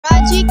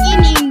Magic in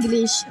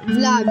English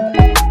vlog.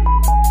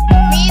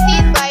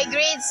 Created by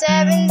grade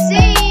 7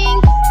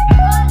 Zinc.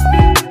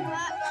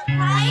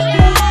 Hi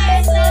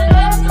guys!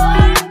 Welcome to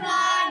our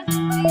vlog!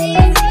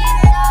 This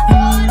is the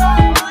floor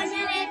of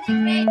Ocean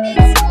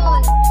Integrated School.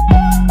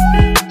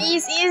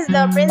 This is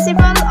the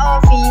principal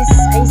office,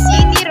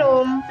 ICT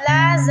room,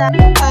 plaza,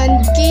 and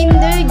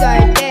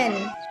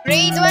kindergarten.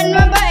 Grade 1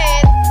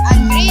 mabait,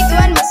 and grade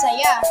 1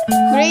 masaya.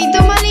 Grade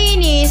 2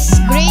 malinis,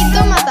 grade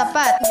 2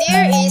 matapat.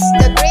 There is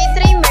the grade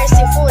 3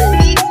 merciful.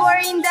 Grade 4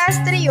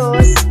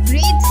 industrious,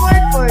 grade 4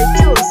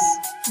 courteous.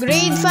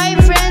 Grade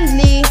 5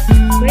 friendly,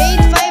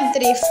 grade 5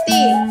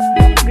 thrifty.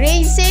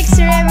 Grade 6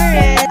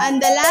 reverent,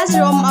 and the last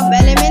room of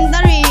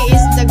elementary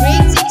is the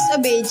grade 6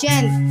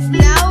 obedient.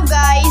 Now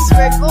guys,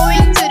 we're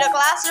going to the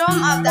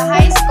classroom of the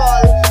high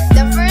school.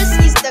 The first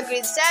is the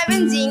grade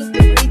 7 zinc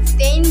to grade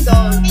 10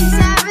 gold. Grade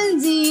 7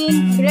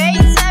 zinc,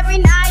 grade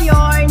 7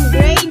 iron,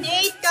 grade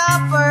 8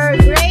 copper,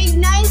 grade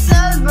 9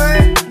 silver,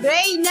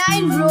 grade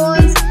 9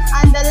 bronze,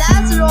 and the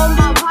last room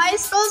of high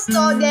school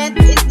student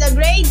is the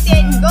grade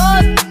 10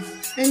 gold.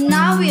 And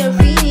now we are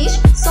finished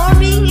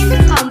serving in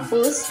the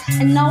campus.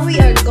 And now we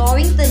are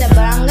going to the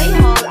barangay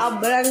hall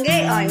of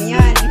Barangay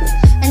Onion.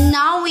 And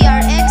now we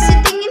are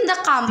exiting in the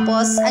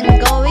campus and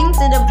going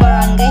to the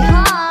barangay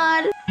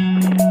hall.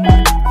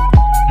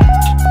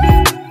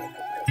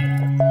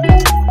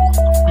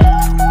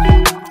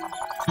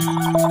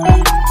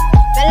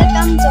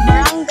 Welcome to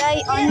Barangay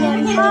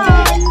Onion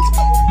Hall.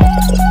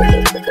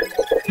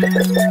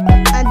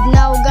 And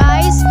now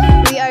guys,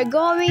 we are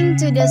going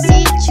to the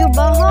Sitio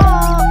Baho.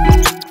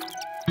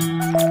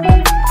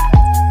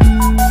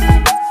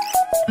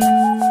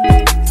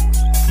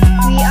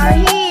 We are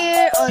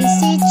here on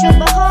Sitio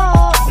Baho.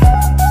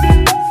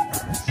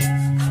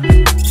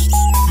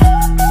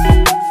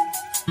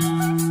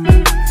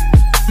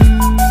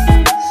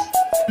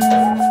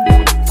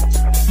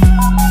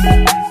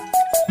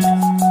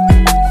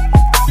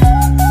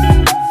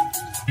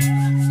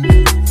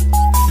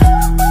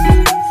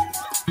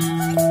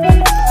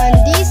 And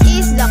this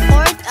is the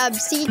court of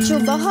Sitio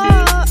Baho.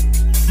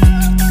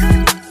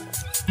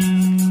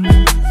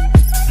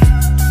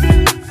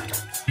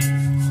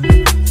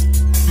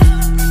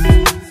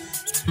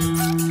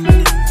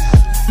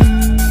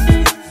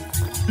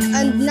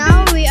 And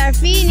now we are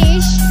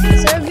finished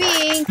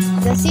serving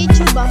the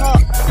Sitio Baho.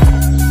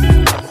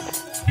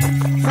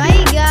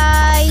 Bye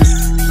guys!